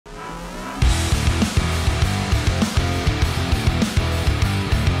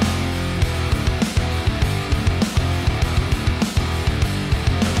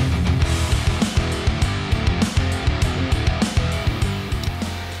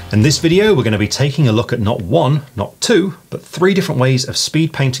In this video, we're going to be taking a look at not one, not two, but three different ways of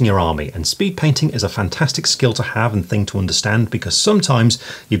speed painting your army. And speed painting is a fantastic skill to have and thing to understand because sometimes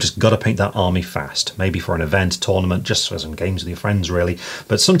you've just got to paint that army fast. Maybe for an event, tournament, just for some games with your friends really.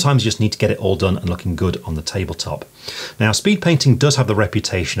 But sometimes you just need to get it all done and looking good on the tabletop. Now, speed painting does have the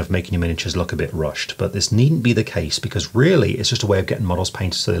reputation of making your miniatures look a bit rushed, but this needn't be the case because really it's just a way of getting models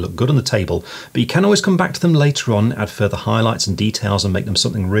painted so they look good on the table. But you can always come back to them later on, add further highlights and details and make them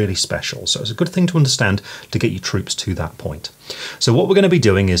something really special. So it's a good thing to understand to get your troops to that point. So what we're going to be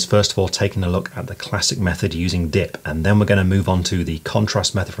doing is first of all taking a look at the classic method using dip, and then we're going to move on to the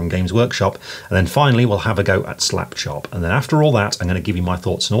contrast method from Games Workshop, and then finally we'll have a go at slap chop. And then after all that I'm going to give you my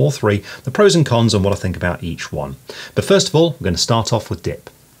thoughts on all three, the pros and cons and what I think about each one. But first of all, we're going to start off with dip.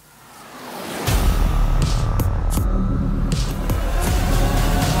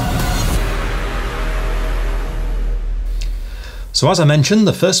 So as I mentioned,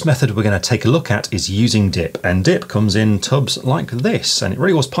 the first method we're going to take a look at is using dip, and dip comes in tubs like this, and it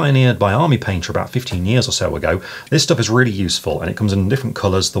really was pioneered by Army Painter about 15 years or so ago. This stuff is really useful and it comes in different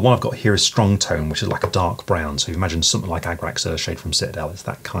colours. The one I've got here is strong tone, which is like a dark brown, so you imagine something like Agrax Earthshade from Citadel, it's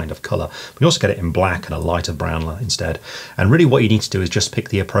that kind of colour. But you also get it in black and a lighter brown instead, and really what you need to do is just pick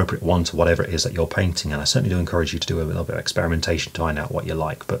the appropriate one to whatever it is that you're painting, and I certainly do encourage you to do a little bit of experimentation to find out what you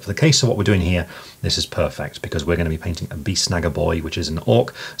like. But for the case of what we're doing here, this is perfect because we're going to be painting a Beast Snagga boy, which is an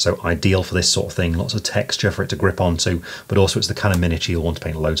orc, so ideal for this sort of thing. Lots of texture for it to grip onto, but also it's the kind of miniature you'll want to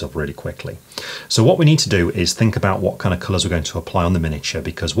paint loads of really quickly. So what we need to do is think about what kind of colours we're going to apply on the miniature,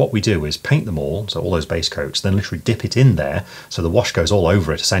 because what we do is paint them all, so all those base coats, then literally dip it in there so the wash goes all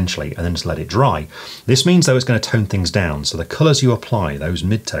over it essentially, and then just let it dry. This means though it's going to tone things down, so the colours you apply, those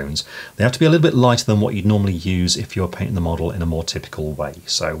mid-tones, they have to be a little bit lighter than what you'd normally use if you're painting the model in a more typical way.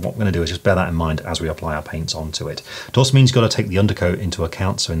 So what we're going to do is just bear that in mind as we apply our paints onto it. It also means you've got to take the undercoat into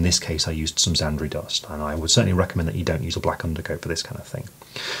account, so in this case I used some Zandri dust, and I would certainly recommend that you don't use a black undercoat for this kind of thing.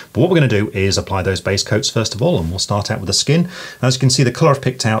 But what we're going to do is apply those base coats first of all, and we'll start out with the skin. As you can see, the colour I've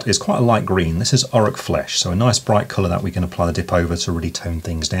picked out is quite a light green. This is Ork Flesh, so a nice bright colour that we can apply the dip over to really tone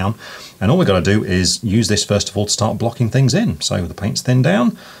things down. And all we've got to do is use this first of all to start blocking things in. So the paint's thinned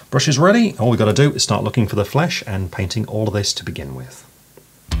down, brush is ready, all we've got to do is start looking for the flesh and painting all of this to begin with.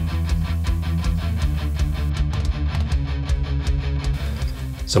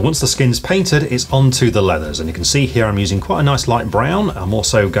 So once the skin's painted, it's onto the leathers, and you can see here I'm using quite a nice light brown. I'm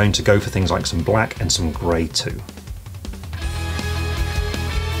also going to go for things like some black and some grey too.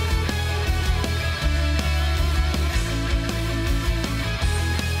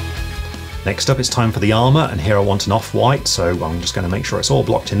 Next up it's time for the armour, and here I want an off-white, so I'm just going to make sure it's all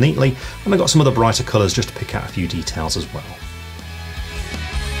blocked in neatly, and I've got some other brighter colours just to pick out a few details as well.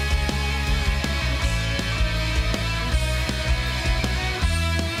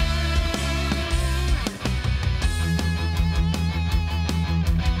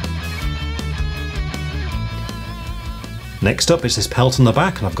 Next up is this pelt on the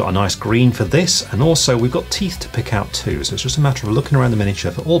back, and I've got a nice green for this, and also we've got teeth to pick out too, so it's just a matter of looking around the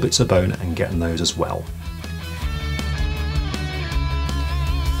miniature for all bits of bone and getting those as well.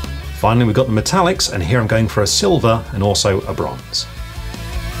 Finally we've got the metallics, and here I'm going for a silver and also a bronze.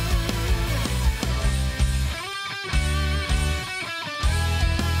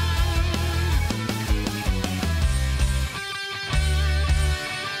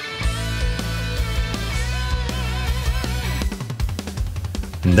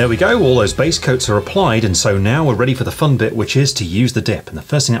 And there we go, all those base coats are applied, and so now we're ready for the fun bit, which is to use the dip. And the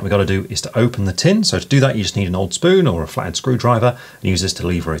first thing that we've got to do is to open the tin. So to do that you just need an old spoon or a flathead screwdriver and use this to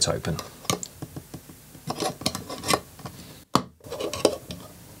lever it open.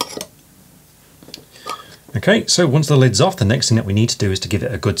 Okay, so once the lid's off, the next thing that we need to do is to give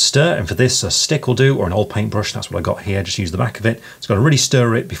it a good stir, and for this a stick will do, or an old paintbrush. That's what I got here, just use the back of it. It's got to really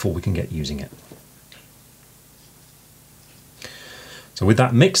stir it before we can get using it. So with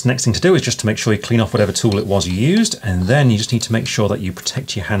that mixed, next thing to do is just to make sure you clean off whatever tool it was you used, and then you just need to make sure that you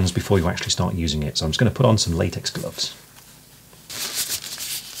protect your hands before you actually start using it. So I'm just going to put on some latex gloves.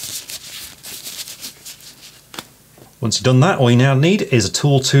 Once you've done that, all you now need is a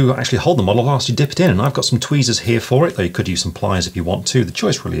tool to actually hold the model whilst you dip it in, and I've got some tweezers here for it, though you could use some pliers if you want to. The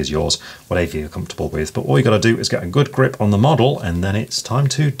choice really is yours, whatever you're comfortable with, but all you got to do is get a good grip on the model and then it's time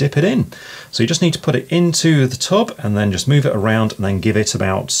to dip it in. So you just need to put it into the tub and then just move it around and then give it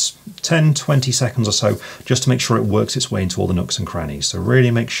about 10-20 seconds or so just to make sure it works its way into all the nooks and crannies. So really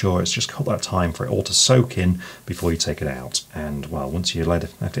make sure it's just got that time for it all to soak in before you take it out. And well, once you let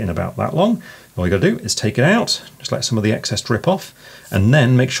it in about that long, all you got to do is take it out, just let some of the excess drip off, and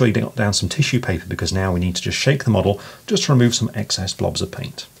then make sure you get down some tissue paper, because now we need to just shake the model just to remove some excess blobs of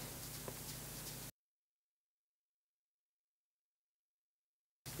paint.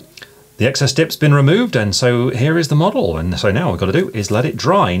 The excess dip's been removed, and so here is the model. And so now what we've got to do is let it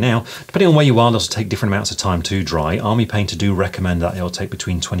dry. Now, depending on where you are, they'll take different amounts of time to dry. Army Painter do recommend that it'll take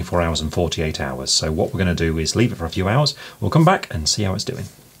between 24 hours and 48 hours. So what we're going to do is leave it for a few hours. We'll come back and see how it's doing.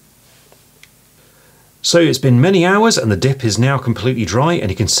 So it's been many hours and the dip is now completely dry,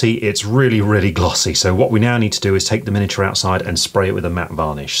 and you can see it's really glossy. So what we now need to do is take the miniature outside and spray it with a matte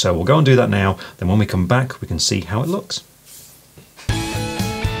varnish. So we'll go and do that now. Then when we come back, we can see how it looks.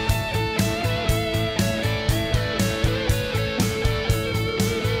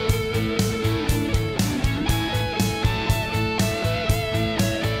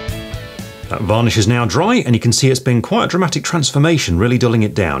 That varnish is now dry, and you can see it's been quite a dramatic transformation, really dulling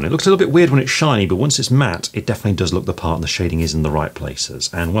it down. It looks a little bit weird when it's shiny, but once it's matte, it definitely does look the part, and the shading is in the right places.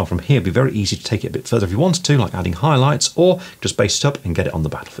 And well, from here it'd be very easy to take it a bit further if you wanted to, like adding highlights, or just base it up and get it on the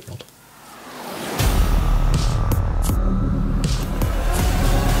battlefield.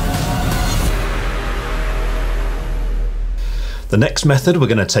 The next method we're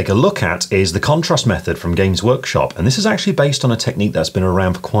going to take a look at is the contrast method from Games Workshop, and this is actually based on a technique that's been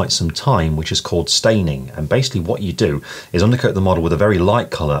around for quite some time, which is called staining. And basically what you do is undercoat the model with a very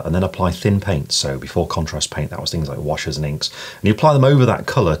light colour and then apply thin paint. So before contrast paint, that was things like washes and inks, and you apply them over that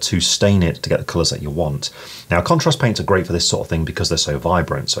colour to stain it to get the colours that you want. Now, contrast paints are great for this sort of thing because they're so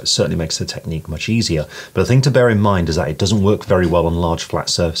vibrant, so it certainly makes the technique much easier. But the thing to bear in mind is that it doesn't work very well on large flat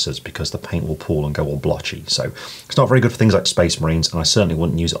surfaces because the paint will pool and go all blotchy. So it's not very good for things like Space Marines, and I certainly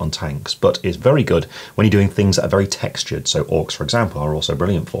wouldn't use it on tanks, but it's very good when you're doing things that are very textured. So orcs, for example, are also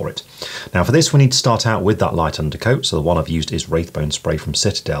brilliant for it. Now for this, we need to start out with that light undercoat. So the one I've used is Wraithbone Spray from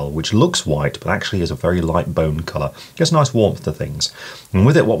Citadel, which looks white, but actually is a very light bone colour. Gives nice warmth to things. And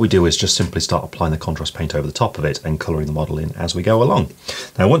with it, what we do is just simply start applying the contrast paint over the top of it and colouring the model in as we go along.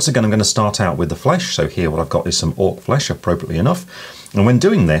 Now, once again, I'm going to start out with the flesh. So here what I've got is some orc flesh, appropriately enough. And when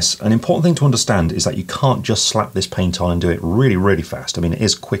doing this, an important thing to understand is that you can't just slap this paint on and do it really fast. I mean, it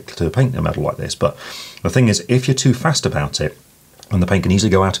is quick to paint a model like this, but the thing is, if you're too fast about it, and the paint can easily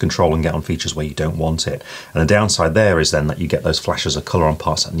go out of control and get on features where you don't want it. And the downside there is then that you get those flashes of colour on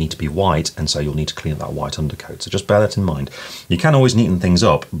parts that need to be white, and so you'll need to clean up that white undercoat. So just bear that in mind. You can always neaten things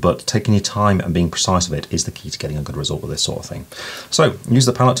up, but taking your time and being precise with it is the key to getting a good result with this sort of thing. So use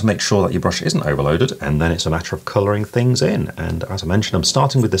the palette to make sure that your brush isn't overloaded, and then it's a matter of colouring things in. And as I mentioned, I'm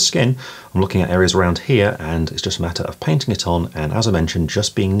starting with the skin. I'm looking at areas around here, and it's just a matter of painting it on, and as I mentioned,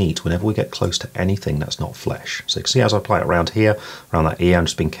 just being neat whenever we get close to anything that's not flesh. So you can see as I apply it around here, around that ear, I'm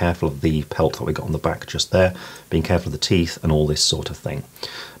just being careful of the pelt that we got on the back just there, being careful of the teeth and all this sort of thing.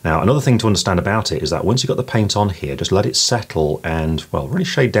 Now, another thing to understand about it is that once you've got the paint on here, just let it settle and, well, really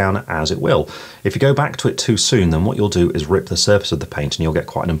shade down as it will. If you go back to it too soon, then what you'll do is rip the surface of the paint and you'll get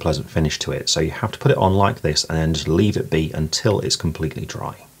quite an unpleasant finish to it. So you have to put it on like this and then just leave it be until it's completely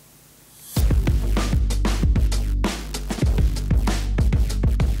dry.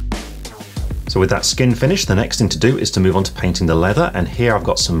 So with that skin finished, the next thing to do is to move on to painting the leather, and here I've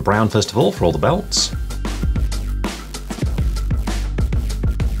got some brown first of all for all the belts,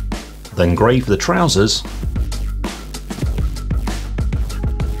 then grey for the trousers,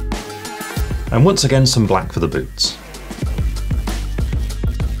 and once again some black for the boots.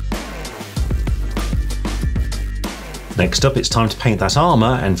 Next up, it's time to paint that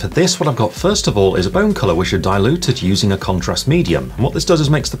armour, and for this what I've got first of all is a bone colour which I've diluted using a contrast medium. And what this does is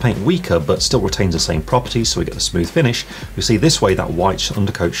makes the paint weaker but still retains the same properties, so we get the smooth finish. You see this way that white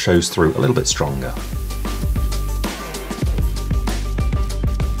undercoat shows through a little bit stronger.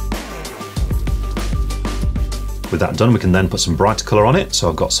 With that done, we can then put some brighter colour on it, so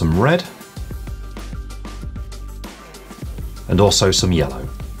I've got some red and also some yellow.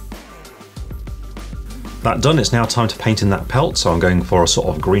 That done, it's now time to paint in that pelt, so I'm going for a sort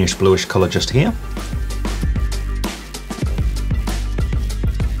of greenish bluish colour just here.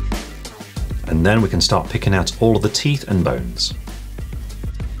 And then we can start picking out all of the teeth and bones.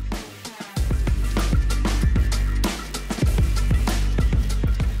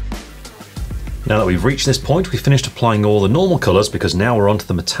 Now that we've reached this point, we've finished applying all the normal colours because now we're onto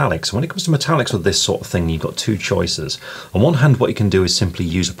the metallics. When it comes to metallics with this sort of thing, you've got two choices. On one hand, what you can do is simply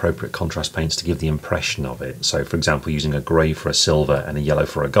use appropriate contrast paints to give the impression of it. So for example, using a grey for a silver and a yellow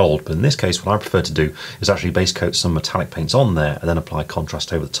for a gold. But in this case, what I prefer to do is actually base coat some metallic paints on there and then apply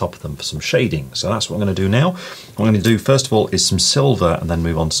contrast over the top of them for some shading. So that's what I'm going to do now. What I'm going to do first of all is some silver and then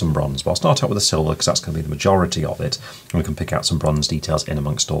move on to some bronze. But I'll start out with the silver because that's going to be the majority of it. And we can pick out some bronze details in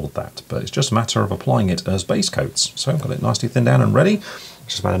amongst all of that. But it's just a matter of applying it as base coats. So I've got it nicely thinned down and ready. It's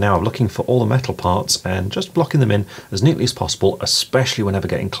just a matter now of looking for all the metal parts and just blocking them in as neatly as possible, especially whenever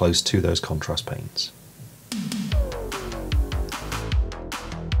getting close to those contrast paints.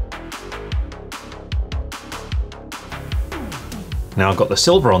 Now I've got the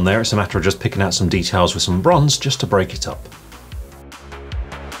silver on there, it's a matter of just picking out some details with some bronze just to break it up.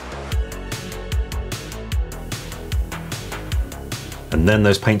 And then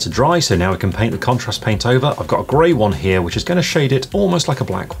those paints are dry, so now we can paint the contrast paint over. I've got a grey one here, which is going to shade it almost like a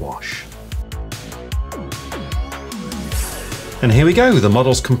black wash. And here we go, the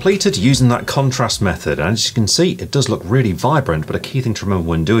model's completed using that contrast method. And as you can see, it does look really vibrant, but a key thing to remember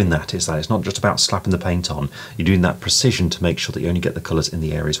when doing that is that it's not just about slapping the paint on, you're doing that precision to make sure that you only get the colours in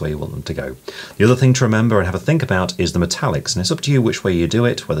the areas where you want them to go. The other thing to remember and have a think about is the metallics, and it's up to you which way you do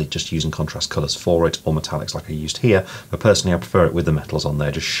it, whether you're just using contrast colours for it or metallics like I used here, but personally I prefer it with the metals on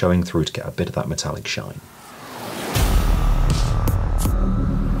there, just showing through to get a bit of that metallic shine.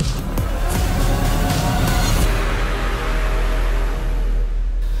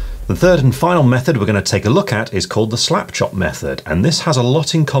 The third and final method we're going to take a look at is called the slap chop method, and this has a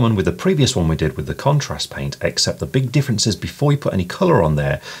lot in common with the previous one we did with the contrast paint, except the big difference is before you put any colour on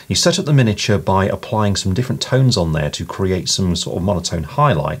there, you set up the miniature by applying some different tones on there to create some sort of monotone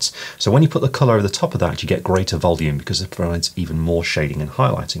highlights. So when you put the colour over the top of that, you get greater volume because it provides even more shading and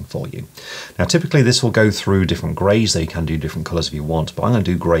highlighting for you. Now typically this will go through different greys, though you can do different colours if you want, but I'm going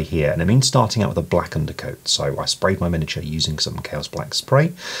to do grey here, and it means starting out with a black undercoat. So I sprayed my miniature using some Chaos Black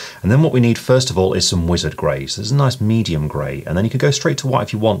spray. And then what we need first of all is some wizard greys. There's a nice medium grey, and then you could go straight to white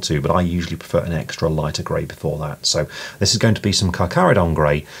if you want to, but I usually prefer an extra lighter grey before that. So this is going to be some Carcharodon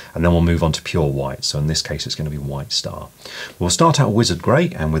grey, and then we'll move on to pure white. So in this case it's going to be White Star. We'll start out wizard grey,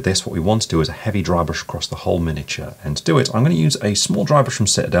 and with this what we want to do is a heavy dry brush across the whole miniature. And to do it I'm going to use a small dry brush from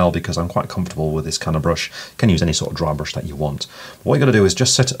Citadel because I'm quite comfortable with this kind of brush. You can use any sort of dry brush that you want. But what you've got to do is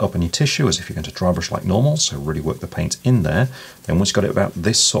just set it up on your tissue as if you're going to dry brush like normal, so really work the paint in there. Then once you've got it about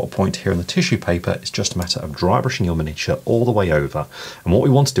this sort of point here in the tissue paper, it's just a matter of dry brushing your miniature all the way over. And what we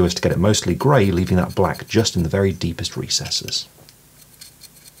want to do is to get it mostly grey, leaving that black just in the very deepest recesses.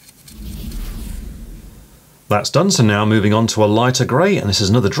 That's done, so now moving on to a lighter grey, and this is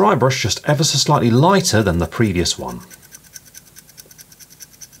another dry brush just ever so slightly lighter than the previous one.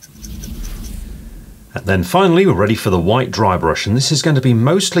 And then finally we're ready for the white dry brush, and this is going to be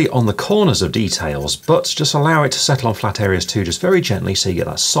mostly on the corners of details, but just allow it to settle on flat areas too, just very gently, so you get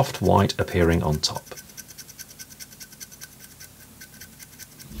that soft white appearing on top.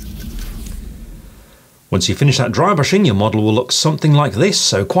 Once you finish that dry brushing, your model will look something like this,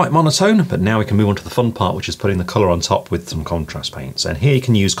 so quite monotone, but now we can move on to the fun part, which is putting the colour on top with some contrast paints. And here you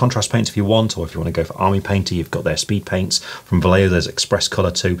can use contrast paints if you want, or if you want to go for Army Painter, you've got their speed paints. From Vallejo there's Express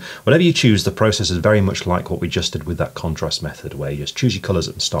Colour too. Whatever you choose, the process is very much like what we just did with that contrast method, where you just choose your colours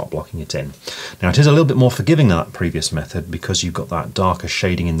and start blocking it in. Now it is a little bit more forgiving than that previous method, because you've got that darker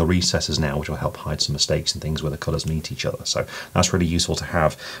shading in the recesses now, which will help hide some mistakes and things where the colours meet each other. So that's really useful to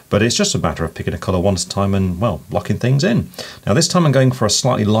have. But it's just a matter of picking a colour one at a time and, well, blocking things in. Now this time I'm going for a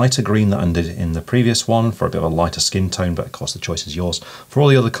slightly lighter green than I did in the previous one, for a bit of a lighter skin tone, but of course the choice is yours. For all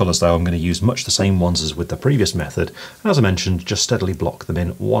the other colours though, I'm going to use much the same ones as with the previous method, and as I mentioned, just steadily block them in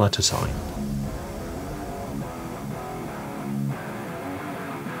one at a time.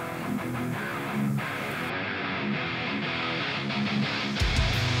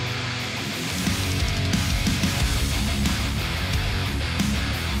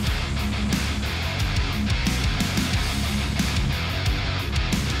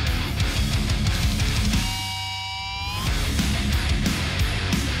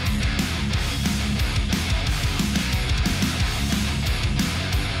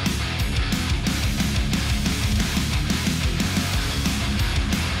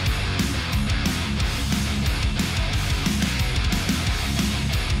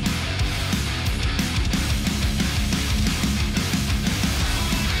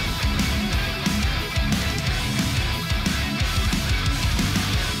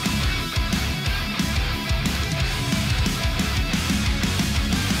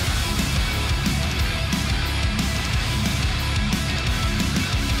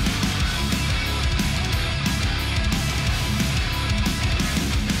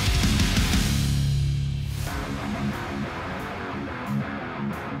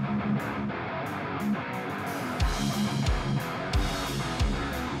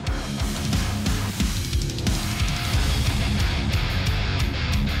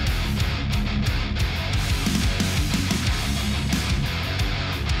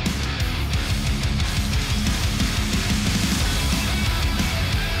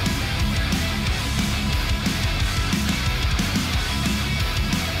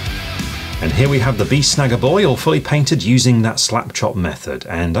 here we have the Beast Snagga boy all fully painted using that slap chop method,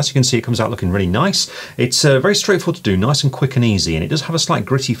 and as you can see it comes out looking really nice. It's very straightforward to do, nice and quick and easy, and it does have a slight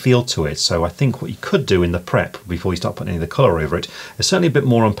gritty feel to it, so I think what you could do in the prep before you start putting any of the colour over it is certainly a bit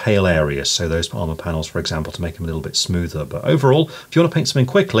more on pale areas, so those armour panels for example, to make them a little bit smoother. But overall, if you want to paint something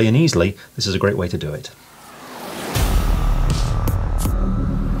quickly and easily, this is a great way to do it.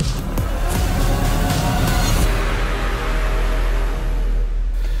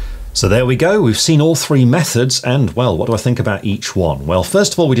 So there we go, we've seen all three methods, and well, what do I think about each one? Well,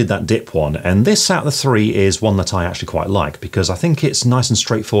 first of all we did that dip one, and this out of the three is one that I actually quite like, because I think it's nice and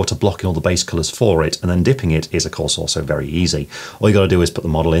straightforward to block in all the base colours for it, and then dipping it is of course also very easy. All you got to do is put the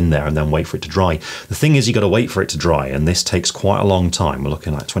model in there and then wait for it to dry. The thing is, you got to wait for it to dry, and this takes quite a long time. We're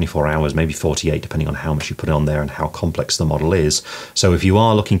looking at 24 hours, maybe 48, depending on how much you put on there and how complex the model is. So if you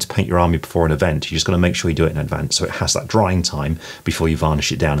are looking to paint your army before an event, you just got to make sure you do it in advance so it has that drying time before you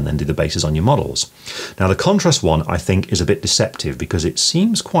varnish it down and then do the bases on your models. Now the contrast one I think is a bit deceptive because it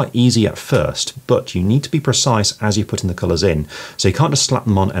seems quite easy at first, but you need to be precise as you're putting the colours in, so you can't just slap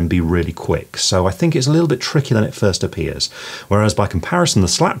them on and be really quick. So I think it's a little bit trickier than it first appears. Whereas by comparison, the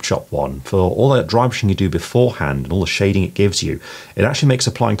slap chop one, for all that dry brushing you do beforehand and all the shading it gives you, it actually makes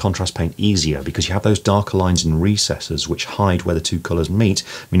applying contrast paint easier because you have those darker lines and recesses which hide where the two colours meet,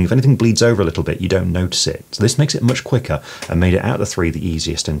 meaning if anything bleeds over a little bit you don't notice it. So this makes it much quicker and made it out of the three the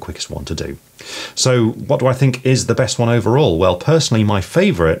easiest and quickest one to do. So what do I think is the best one overall? Well, personally my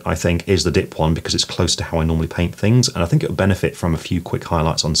favourite I think is the dip one because it's close to how I normally paint things, and I think it would benefit from a few quick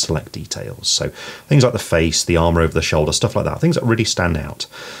highlights on select details. So things like the face, the armour over the shoulder, stuff like that, things that really stand out.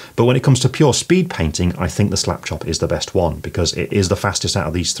 But when it comes to pure speed painting, I think the slap chop is the best one because it is the fastest out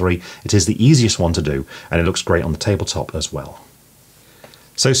of these three, it is the easiest one to do, and it looks great on the tabletop as well.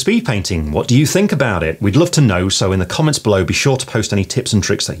 So speed painting, what do you think about it? We'd love to know, so in the comments below be sure to post any tips and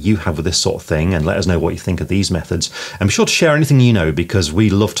tricks that you have with this sort of thing and let us know what you think of these methods, and be sure to share anything you know because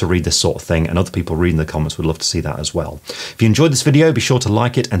we love to read this sort of thing and other people reading the comments would love to see that as well. If you enjoyed this video, be sure to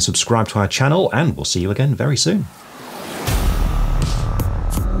like it and subscribe to our channel, and we'll see you again very soon.